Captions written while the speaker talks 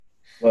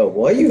Well,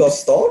 what? You got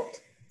stalked?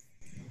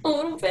 A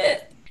little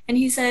bit. And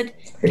he said,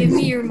 It's "Give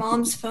me crazy. your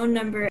mom's phone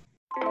number."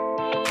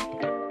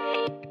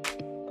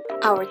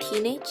 Our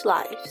teenage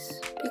lives,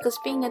 because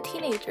being a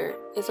teenager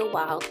is a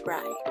wild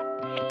ride.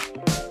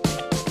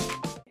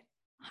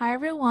 Hi,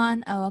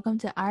 everyone, and welcome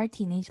to our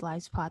Teenage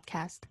Lives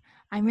podcast.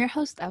 I'm your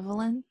host,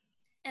 Evelyn,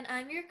 And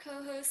I'm your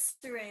co host,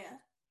 Soraya.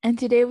 and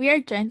today we are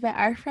joined by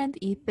our friend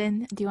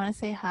Ethan. Do you want to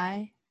say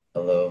hi?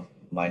 Hello,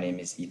 my name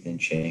is Ethan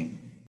Chang.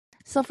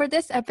 So, for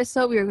this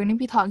episode, we are going to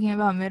be talking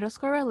about middle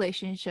school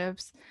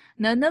relationships.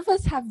 None of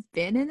us have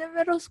been in a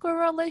middle school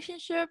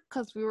relationship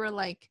because we were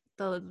like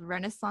the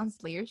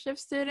Renaissance leadership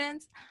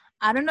students.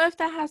 I don't know if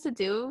that has to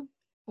do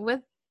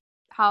with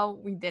how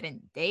we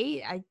didn't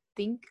date. I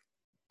think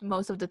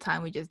most of the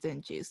time we just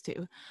didn't choose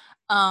to.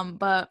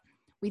 But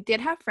we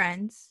did have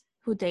friends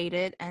who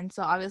dated, and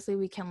so obviously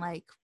we can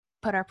like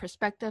put our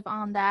perspective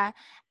on that.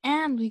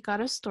 And we got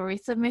a story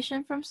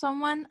submission from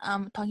someone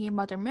talking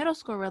about their middle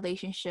school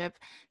relationship.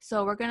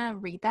 So we're gonna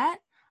read that.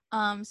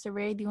 So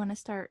Ray, do you want to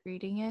start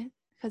reading it?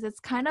 Because it's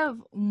kind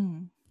of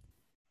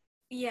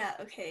Yeah,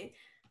 okay.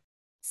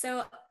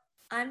 So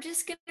I'm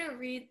just gonna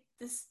read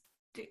this.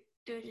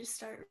 Do I just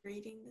start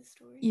reading the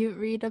story? you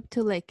read up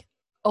to like,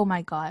 oh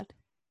my god.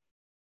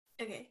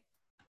 Okay.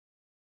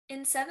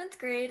 In seventh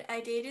grade,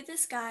 I dated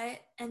this guy,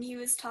 and he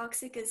was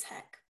toxic as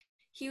heck.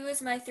 He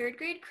was my third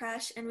grade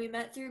crush, and we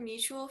met through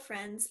mutual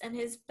friends, and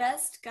his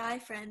best guy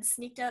friend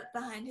sneaked up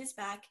behind his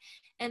back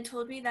and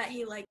told me that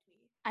he liked me.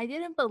 I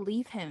didn't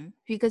believe him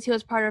because he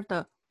was part of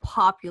the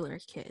popular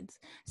kids.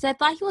 So I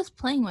thought he was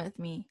playing with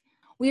me.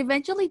 We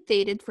eventually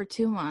dated for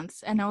 2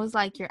 months, and it was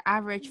like your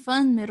average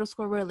fun middle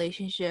school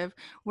relationship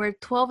where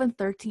 12 and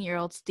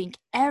 13-year-olds think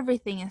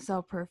everything is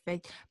so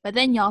perfect, but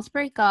then y'all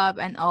break up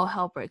and all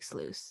hell breaks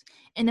loose.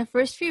 In the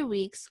first few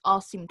weeks,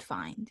 all seemed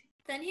fine.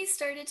 Then he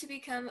started to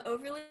become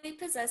overly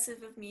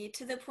possessive of me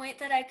to the point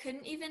that I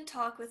couldn't even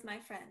talk with my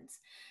friends.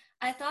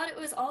 I thought it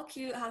was all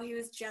cute how he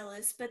was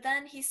jealous, but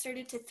then he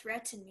started to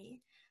threaten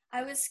me.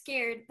 I was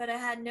scared, but I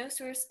had no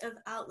source of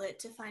outlet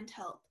to find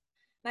help.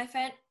 My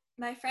friend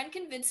my friend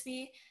convinced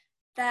me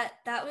that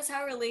that was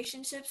how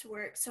relationships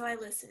work, so I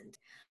listened.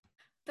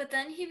 But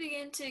then he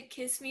began to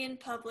kiss me in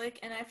public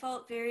and I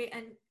felt very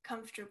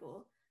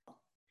uncomfortable.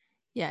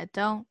 Yeah,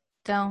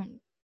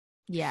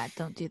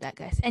 don't do that,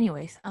 guys.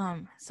 Anyways,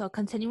 so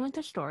continuing with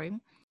the story.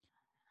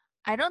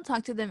 I don't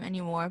talk to them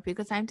anymore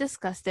because I'm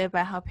disgusted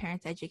by how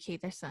parents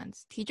educate their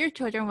sons. Teach your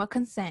children what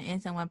consent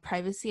is and what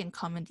privacy and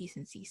common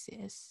decency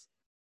is.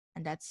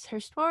 And that's her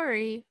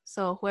story.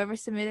 So whoever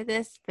submitted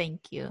this,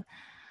 thank you.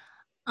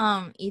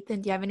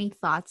 Ethan, do you have any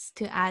thoughts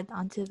to add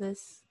onto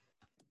this?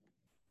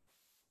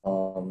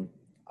 Um,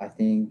 I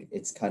think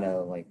it's kind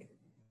of like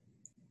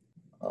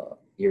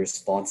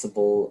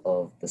irresponsible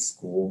of the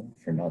school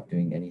for not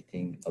doing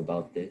anything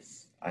about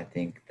this. I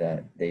think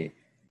that the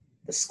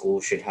school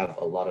should have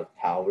a lot of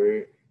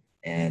power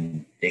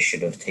and they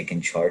should have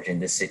taken charge in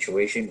this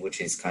situation,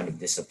 which is kind of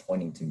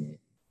disappointing to me.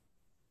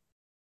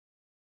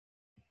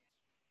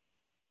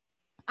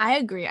 I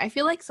agree. I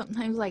feel like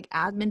sometimes like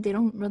admin they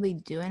don't really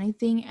do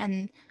anything,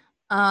 and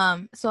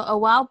so a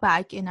while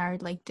back in our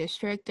like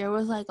district there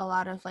was like a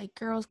lot of like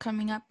girls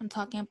coming up and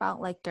talking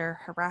about like their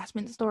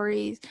harassment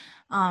stories,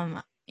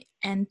 um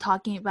and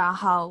talking about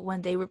how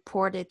when they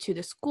reported to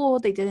the school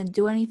they didn't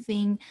do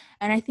anything.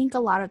 And I think a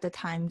lot of the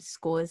time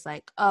school is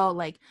like, oh,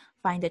 like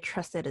find a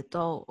trusted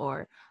adult,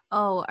 or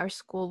oh, our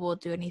school will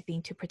do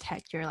anything to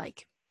protect your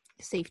like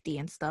safety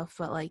and stuff,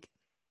 but like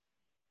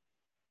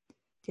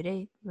did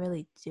they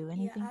really do Yeah,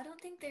 anything? I don't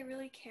think they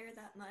really care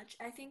that much.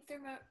 I think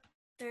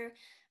they're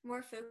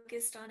more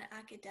focused on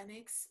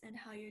academics and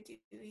how you're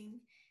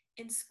doing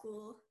in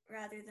school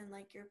rather than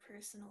like your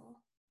personal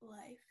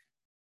life.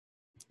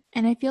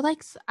 And I feel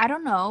like I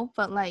don't know,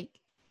 but like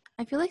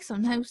I feel like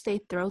sometimes they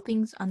throw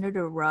things under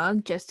the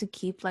rug just to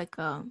keep like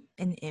an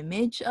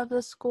image of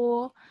the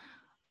school,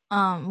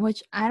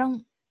 which I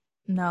don't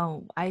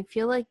know. I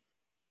feel like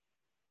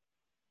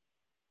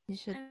you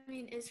should. I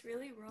mean, it's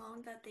really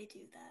wrong that they do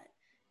that,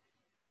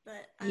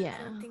 but I don't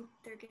Yeah. think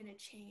they're gonna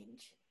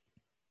change.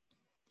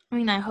 I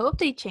mean, I hope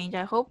they change.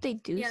 I hope they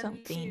do Yeah, me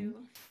something.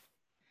 too.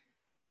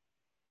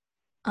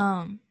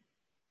 Um,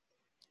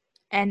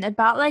 And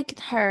about like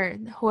her,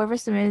 whoever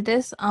submitted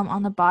this,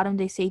 on the bottom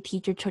they say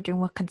teach your children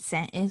what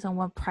consent is and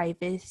what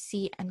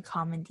privacy and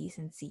common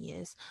decency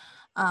is.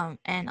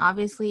 And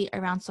obviously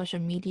around social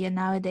media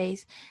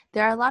nowadays,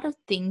 there are a lot of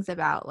things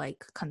about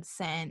like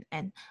consent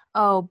and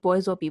oh,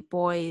 boys will be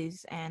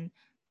boys, and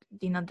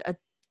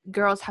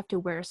girls have to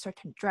wear a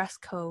certain dress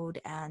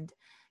code and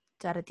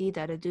da da dee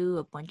da da do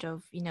a bunch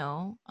of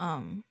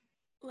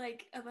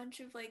Like a bunch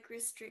of like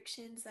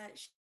restrictions that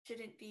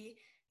shouldn't be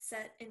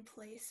set in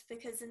place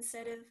because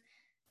instead of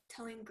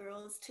telling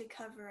girls to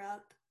cover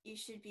up, you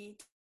should be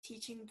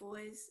teaching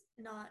boys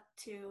not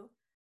to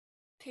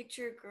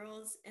picture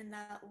girls in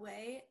that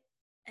way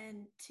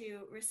and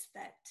to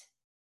respect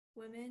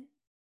women.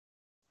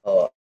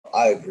 Uh,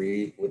 I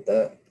agree with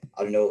that.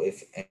 I don't know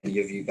if any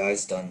of you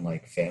guys done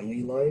like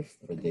family life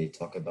where they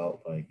talk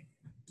about like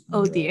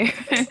Oh dear.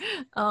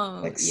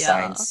 like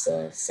Yeah. science,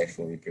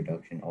 sexual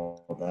reproduction,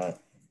 all that.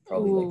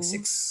 Probably like Ooh.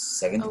 sixth,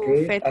 seventh Oh,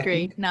 grade, fifth I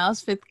grade. think. Now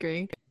it's fifth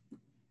grade.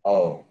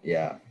 Oh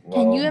yeah.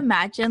 Can you Well,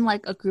 imagine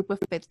like a group of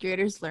fifth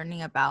graders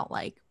learning about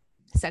like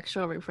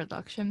sexual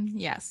reproduction?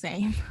 Yeah,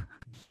 same.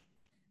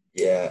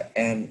 yeah,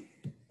 and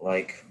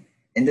like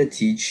in the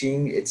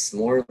teaching, it's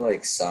more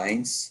like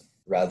science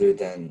rather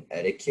than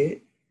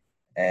etiquette.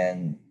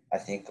 And I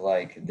think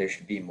like there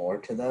should be more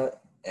to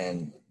that.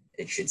 And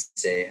it should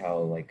say how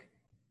like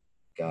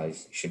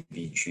guys should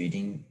be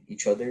treating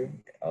each other,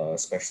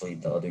 especially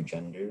the other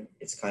gender.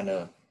 It's kind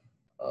of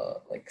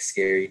like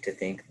scary to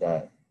think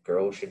that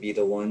girls should be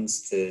the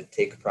ones to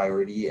take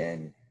priority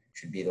and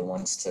should be the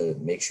ones to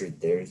make sure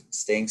they're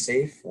staying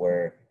safe.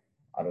 Where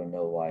I don't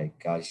know why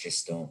guys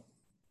just don't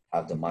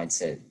have the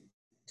mindset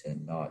to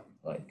not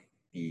like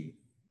be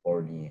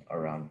horny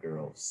around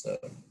girls. So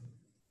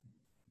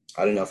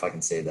I don't know if I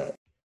can say that.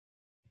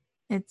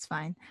 It's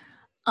fine.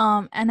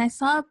 And I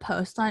saw a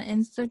post on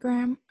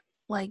Instagram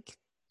like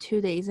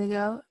 2 days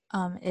ago.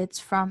 It's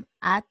from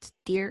at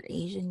Dear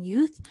Asian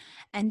Youth,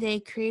 and they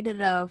created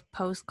a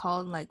post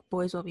called like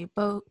 "Boys Will Be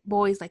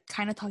Boys," like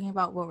kind of talking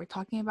about what we're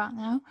talking about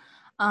now.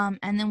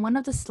 And then one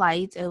of the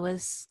slides,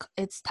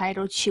 it's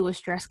titled "She Was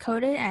Dress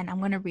Coded," and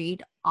I'm gonna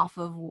read off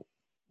of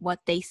what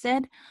they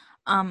said.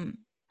 Um,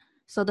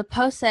 so the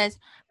post says,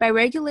 by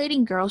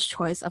regulating girls'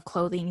 choice of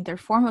clothing, their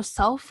form of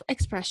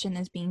self-expression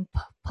is being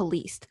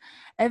policed.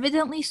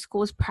 Evidently,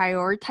 schools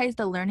prioritize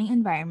the learning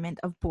environment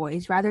of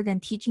boys rather than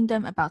teaching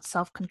them about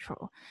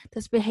self-control.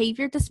 This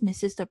behavior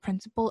dismisses the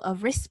principle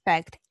of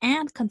respect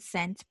and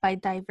consent by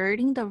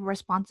diverting the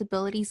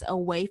responsibilities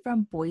away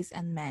from boys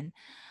and men.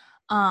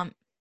 Um,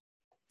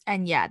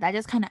 and yeah, that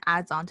just kind of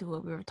adds on to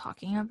what we were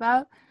talking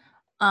about.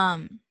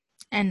 Um,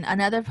 and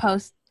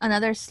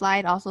another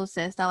slide also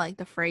says that like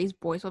the phrase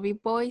 "boys will be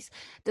boys"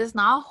 does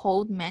not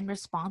hold men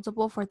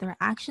responsible for their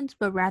actions,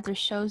 but rather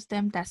shows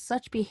them that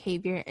such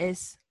behavior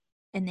is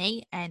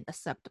innate and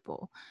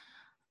acceptable.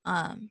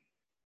 Um,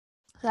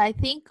 so I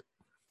think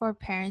for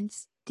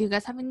parents, do you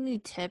guys have any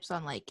tips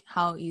on like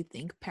how you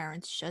think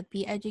parents should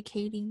be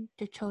educating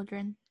their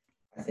children?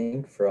 I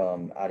think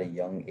from at a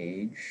young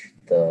age,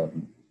 the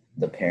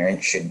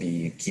parent should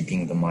be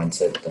keeping the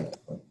mindset that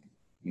like,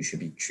 you should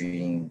be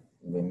treating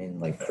women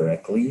like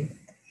correctly,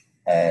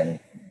 and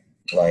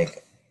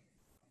like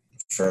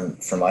for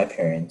my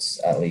parents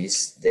at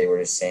least, they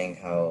were saying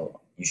how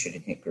you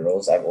shouldn't hit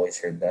girls. I've always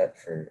heard that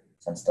for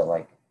since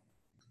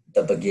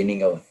the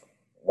beginning of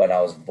when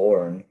I was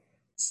born.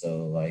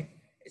 So like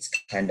it's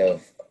kind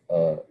of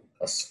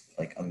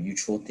like a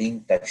mutual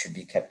thing that should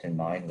be kept in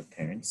mind with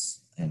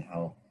parents, and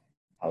how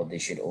they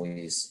should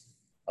always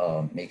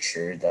make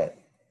sure that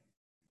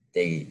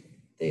they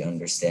they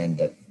understand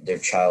that their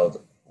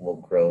child will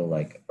grow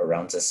like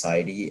around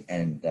society,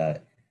 and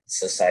that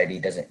society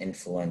doesn't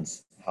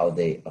influence how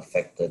they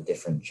affect the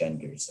different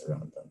genders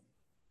around them.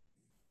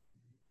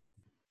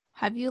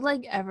 Have you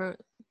like ever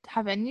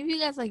have any of you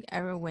guys like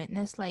ever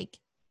witnessed like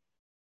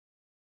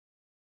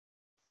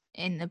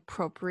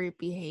inappropriate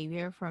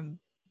behavior from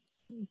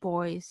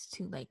boys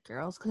to like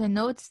girls? Because I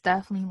know it's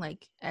definitely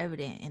like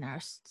evident in our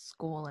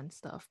school and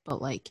stuff,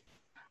 but like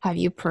have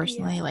you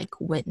personally Yeah, like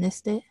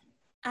witnessed it?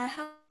 I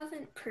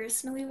haven't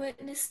personally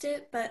witnessed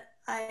it, but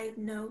I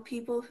know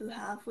people who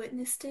have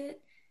witnessed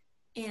it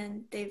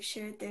and they've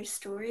shared their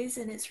stories,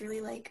 and it's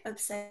really like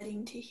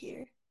upsetting to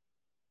hear.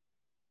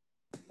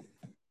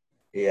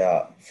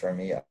 Yeah, for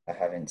me, I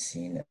haven't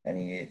seen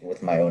any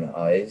with my own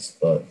eyes,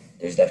 but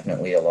there's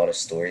definitely a lot of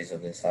stories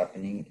of this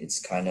happening. It's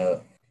kind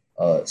of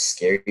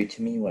scary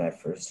to me when I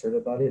first heard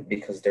about it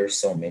because there's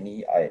so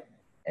many. I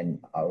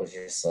was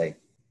just like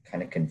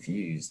kind of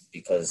confused I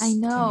because to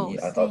know, me, same.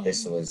 I thought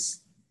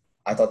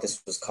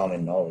this was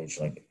common knowledge,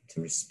 like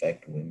to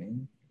respect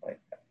women. Like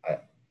I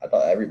I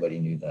thought everybody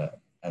knew that,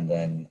 and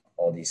then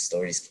all these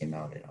stories came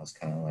out, and I was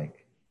kind of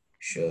like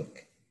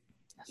shook.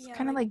 It's Yeah,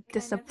 kind of like like I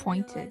never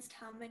disappointed. realized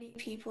how many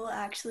people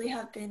actually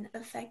have been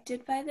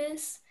affected by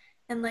this.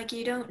 And like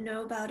you don't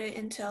know about it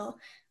until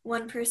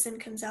one person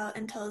comes out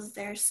and tells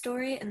their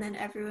story, and then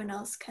everyone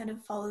else kind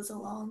of follows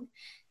along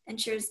and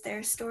shares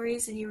their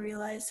stories, and you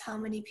realize how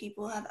many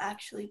people have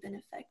actually been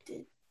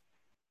affected.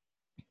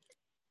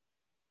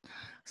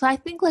 So I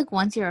think like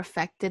once you're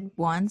affected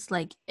once,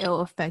 like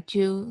it'll affect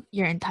you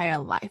your entire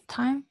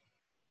lifetime,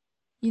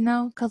 you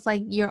know? Because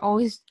like you're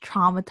always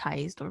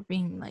traumatized or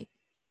being like,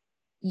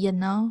 you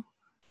know?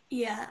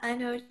 Yeah, I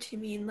know what you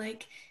mean.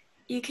 Like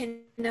you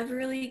can never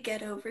really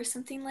get over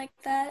something like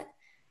that,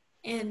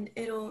 and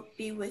it'll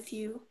be with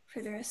you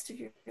for the rest of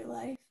your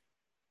life.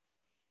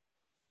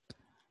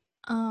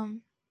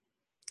 Um,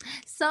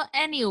 so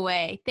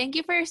anyway, thank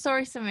you for your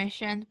story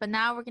submissions. But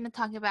now we're gonna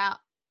talk about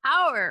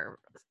our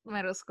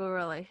middle school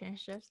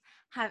relationships.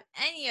 Have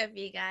any of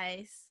you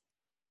guys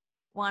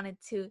wanted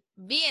to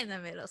be in a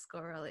middle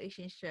school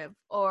relationship?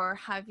 Or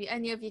have you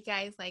any of you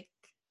guys like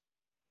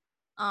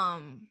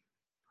um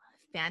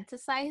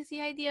fantasize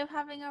the idea of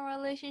having a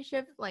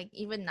relationship like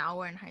even now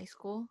we're in high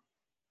school?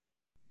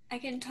 I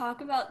can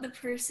talk about the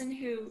person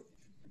who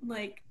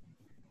like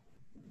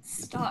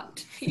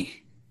stalked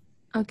me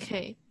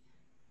Okay.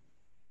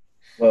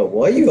 Well,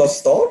 what? You got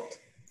stalked?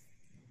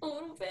 a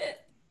little bit.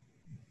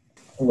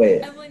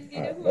 Wait, Evelyn, you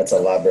know who I'm let's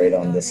talking elaborate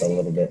on about, this a right?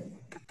 little bit.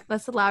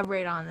 Let's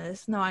elaborate on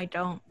this. No, I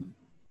don't.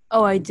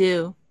 Oh, I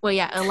do. Well,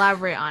 yeah,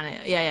 elaborate on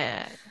it.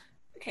 Yeah.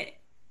 Okay.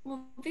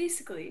 Well,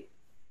 basically,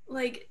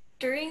 like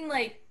during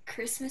like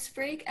Christmas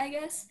break, I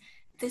guess,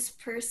 this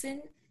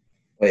person,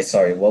 Wait,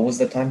 sorry, what was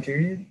the time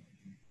period?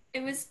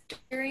 it was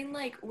during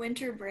like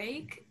winter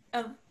break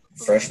of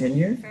like Freshman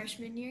year?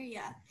 freshman year,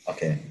 yeah.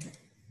 Okay.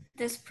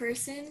 This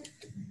person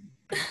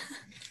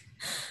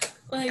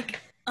like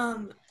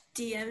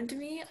DM'd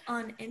me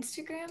on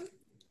Instagram,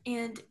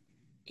 and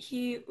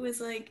he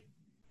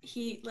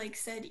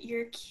said,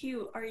 "You're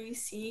cute. Are you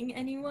seeing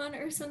anyone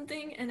or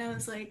something?" And I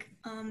was like,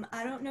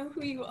 I don't know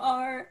who you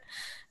are."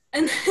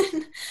 And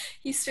then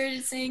he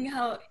started saying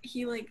how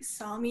he like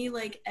saw me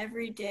like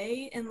every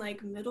day in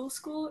like middle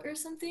school or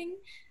something,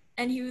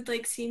 and he would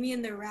like see me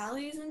in the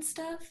rallies and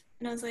stuff.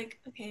 And I was like,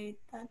 okay,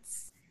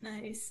 that's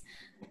nice.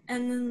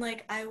 And then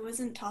like I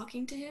wasn't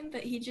talking to him,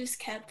 but he just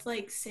kept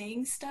like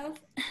saying stuff.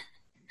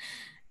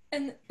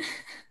 And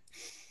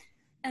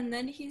and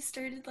then he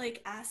started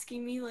like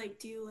asking me like,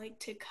 do you like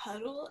to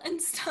cuddle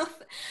and stuff?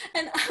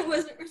 And I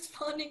wasn't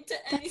responding to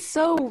anything. That's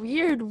so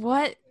weird.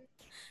 What?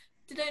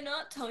 Did I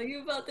not tell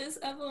you about this,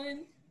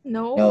 Evelyn?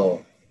 No.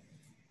 No.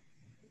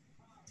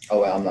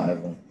 Oh, wait, I'm not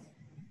Evelyn.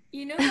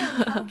 You know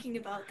who I'm talking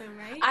about though,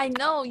 right? I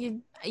know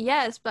you.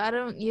 Yes, but I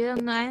don't. You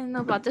don't. I don't know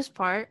about this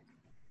part.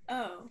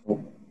 Oh,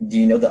 Do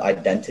you know the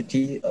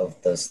identity of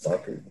the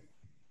stalker?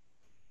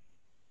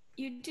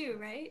 you do,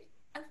 right,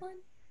 Evelyn?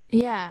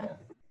 Yeah.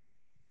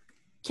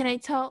 Can I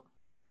tell?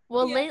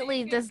 Well, Yeah, lately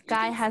you this can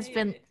guy has say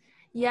been. it.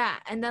 Yeah,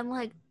 and then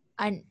like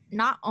I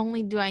not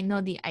only do I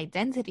know the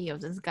identity of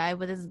this guy,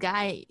 but this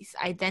guy's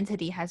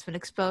identity has been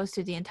exposed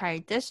to the entire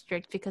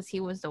district because he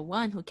was the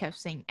one who kept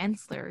saying end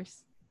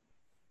slurs.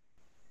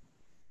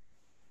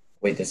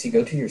 Wait, does he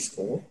go to your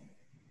school?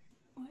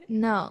 What?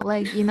 No,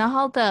 like you know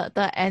how the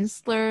end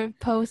slur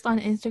post on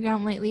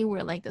Instagram lately,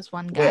 where like this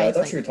one guy Wait, I is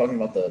thought like, you were talking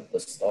about the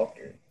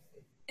stalker.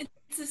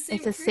 It's the same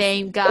it's the person.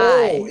 same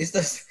guy. Oh, it's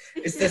the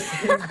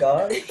same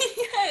guy?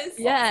 Yes.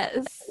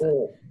 Yes.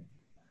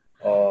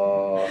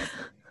 Oh.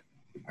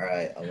 All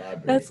right,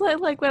 elaborate. That's why,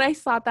 like, when I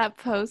saw that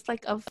post,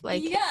 like, of,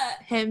 like, Yeah.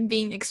 him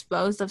being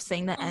exposed of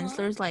saying the end Uh-huh.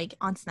 slurs, like,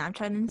 on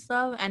Snapchat and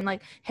stuff, and,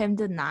 like, him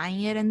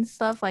denying it and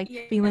stuff, like,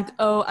 being like, Yeah.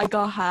 oh, I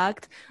got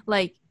hacked,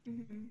 like,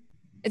 Mm-hmm.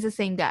 it's the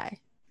same guy.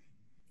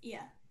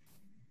 Yeah.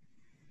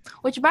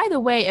 Which, by the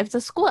way, if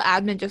the school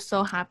admin just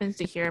so happens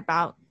to hear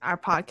about our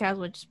podcast,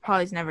 which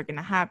probably is never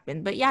gonna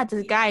happen, but yeah,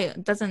 this guy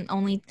doesn't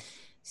only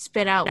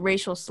spit out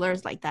racial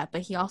slurs like that,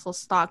 but he also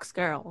stalks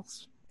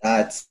girls.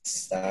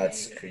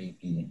 That's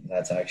creepy.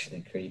 That's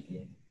actually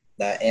creepy.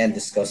 That and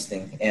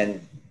disgusting.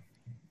 And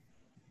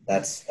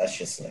that's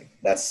just like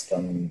that's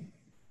scummy.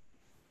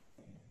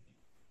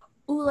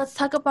 Ooh, let's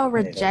talk about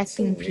Hey, that's so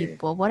rejecting weird.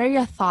 people. What are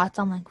your thoughts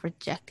on, like,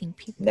 rejecting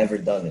people? Never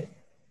done it.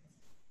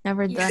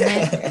 Never Yeah, done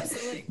it?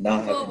 absolutely.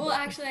 Not Well, having well,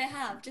 done it. actually, I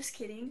have. Just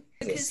kidding.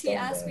 He's a Because he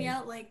asked me scumbag.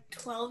 out like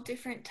 12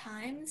 different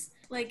times.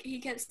 Like, he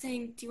kept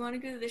saying, "Do you want to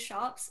go to the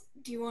shops?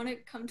 Do you want to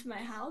come to my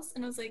house?"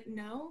 And I was like,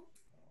 "No,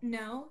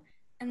 no."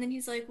 And then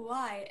he's like,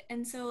 "Why?"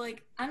 And so,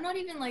 like, I'm not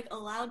even like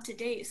allowed to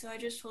date. So I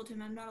just told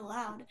him I'm not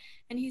allowed.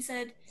 And he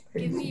said,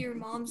 "Give me your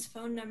mom's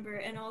phone number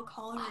and I'll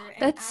call her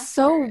and That's ask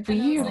so her." And I was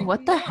weird. like,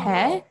 What the "No."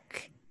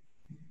 heck?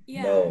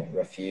 Yeah. No,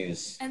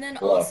 refuse. And then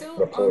Block, also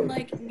report. on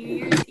like New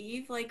Year's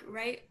Eve, like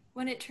right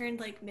when it turned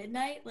like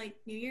midnight, like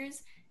New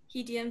Year's,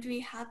 he DM'd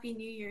me "Happy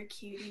New Year,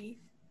 cutie."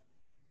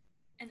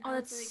 And Oh, I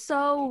that's was like,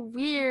 so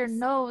weird. it's-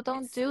 No, don't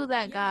it's- do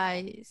that, yeah.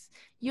 guys.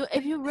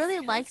 If you really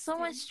like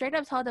someone, Disgusting. straight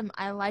up tell them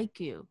I like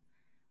you.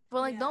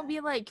 But like, don't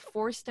Yeah. be like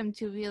force them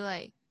to be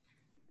like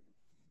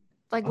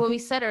what we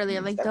said earlier.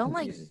 Like, That don't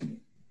like confuses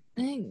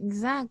me.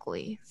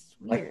 exactly. It's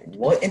Like, weird.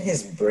 what in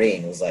his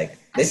brain was like,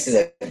 this is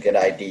a good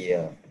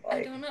idea? I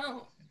Like, don't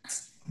know.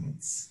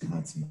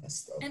 that's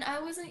messed up. And I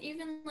wasn't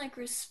even like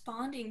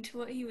responding to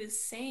what he was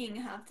saying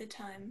half the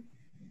time.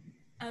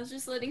 I was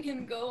just letting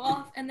him go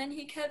off, and then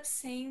he kept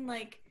saying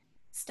like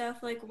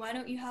stuff like, "Why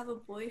don't you have a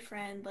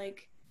boyfriend?"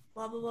 Like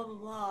blah blah blah blah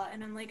blah.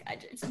 And I'm like,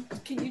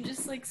 can you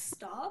just like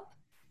stop?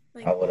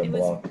 Like I would've it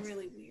was blocked.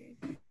 really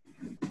weird.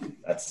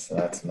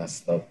 That's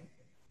messed up.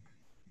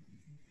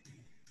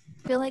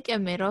 I feel like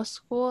in middle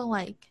school,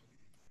 like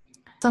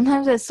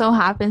sometimes it so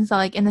happens that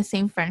like in the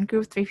same friend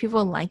group, 3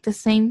 people like the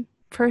same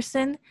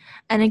person,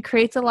 and it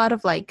creates a lot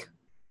of like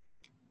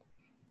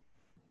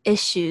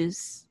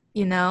issues,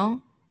 you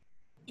know?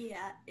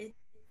 Yeah,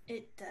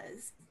 it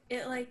does.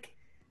 It like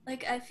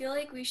I feel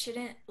like we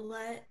shouldn't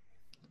let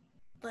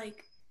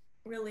like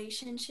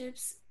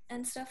relationships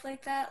and stuff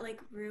like that like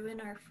ruin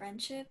our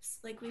friendships.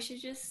 Like we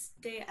should just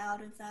stay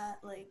out of that.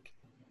 Like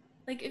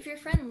if your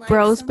friend likes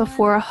Bros someone,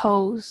 before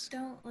hoes.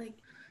 don't like.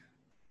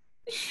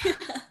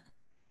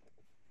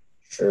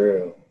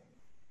 True.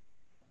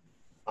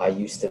 I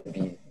used to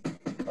be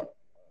a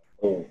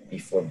oh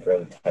before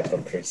bro type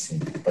of person,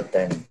 but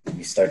then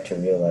you start to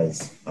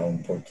realize how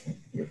important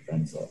your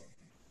friends are.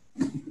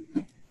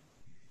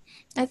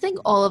 I think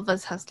all of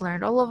us has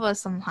learned. All of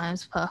us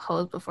sometimes put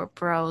hoes before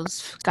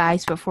bros,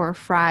 guys before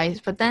fries,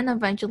 but then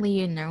eventually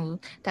you know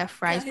that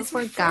fries Guys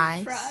before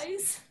guys.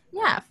 fries.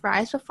 Yeah,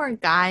 fries before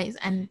guys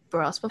and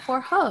bros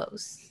before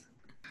hoes.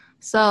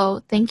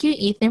 So thank you,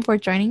 Ethan, for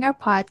joining our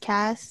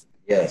podcast.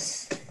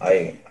 Yes,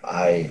 I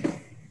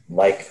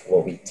like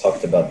what we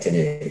talked about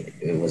today.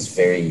 It was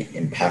very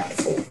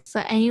impactful.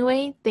 So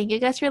anyway, thank you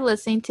guys for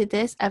listening to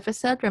this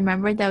episode.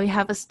 Remember that we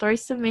have a story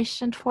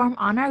submission form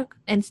on our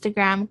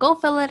Instagram. Go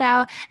fill it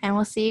out and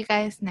we'll see you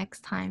guys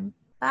next time.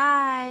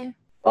 Bye.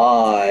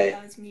 Bye.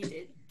 I was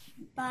muted.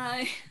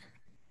 Bye.